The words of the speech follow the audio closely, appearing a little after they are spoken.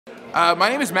My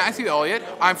name is Matthew Elliot.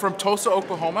 I'm from Tulsa,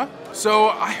 Oklahoma. So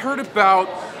I heard about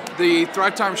the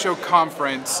Thrivetime Show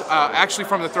conference, actually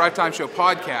from the Thrivetime Show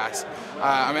podcast.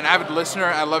 I'm an avid listener.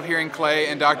 I love hearing Clay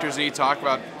and Dr. Z talk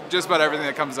about just about everything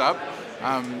that comes up.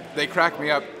 They crack me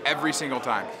up every single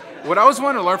time. What I was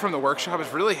wanting to learn from the workshop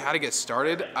is really how to get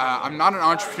started. I'm not an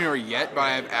entrepreneur yet, but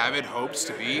I have avid hopes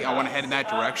to be. I want to head in that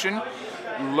direction.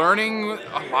 Learning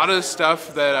a lot of the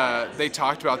stuff that they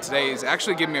talked about today is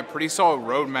actually giving me a pretty solid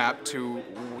roadmap to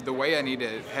the way I need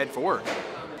to head forward.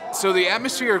 So the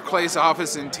atmosphere of Clay's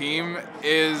office and team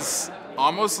is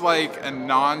almost like a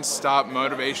non-stop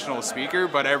motivational speaker,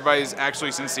 but everybody's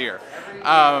actually sincere.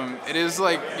 It is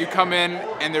like you come in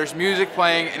and there's music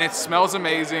playing and it smells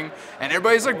amazing and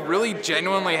everybody's like really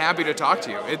genuinely happy to talk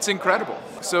to you. It's incredible.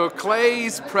 So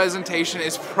Clay's presentation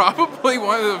is probably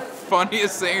one of the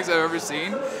funniest things I've ever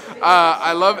seen.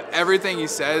 I love everything he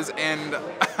says, and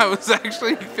I was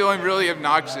actually feeling really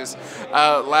obnoxious,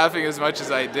 laughing as much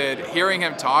as I did, hearing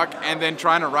him talk and then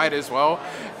trying to write as well.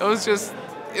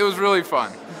 It was really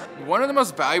fun. One of the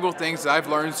most valuable things that I've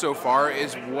learned so far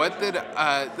is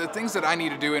the things that I need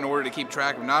to do in order to keep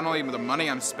track of not only the money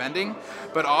I'm spending,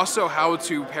 but also how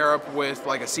to pair up with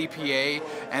like a CPA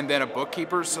and then a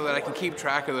bookkeeper so that I can keep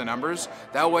track of the numbers.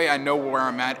 That way I know where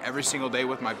I'm at every single day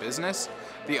with my business.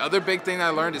 The other big thing that I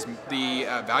learned is the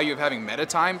value of having meta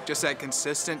time, just that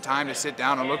consistent time to sit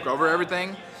down and look over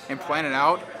everything and plan it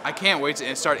out. I can't wait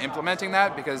to start implementing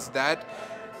that because that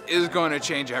is going to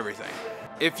change everything.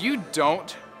 If you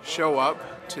don't show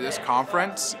up to this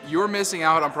conference, you're missing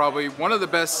out on probably one of the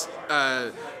best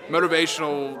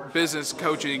motivational business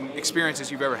coaching experiences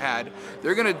you've ever had.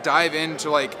 They're gonna dive into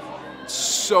like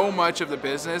so much of the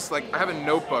business. Like I have a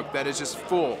notebook that is just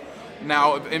full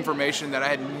now of information that I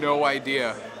had no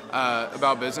idea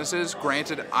about businesses.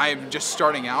 Granted, I'm just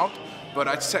starting out, but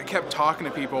I kept talking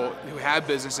to people who have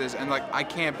businesses and like I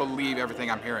can't believe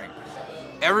everything I'm hearing.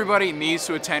 Everybody needs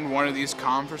to attend one of these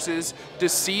conferences to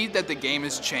see that the game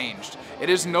has changed. It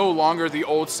is no longer the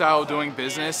old style of doing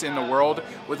business in the world.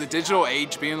 With the digital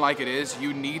age being like it is,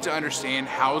 you need to understand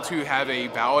how to have a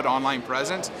valid online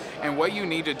presence and what you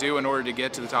need to do in order to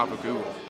get to the top of Google.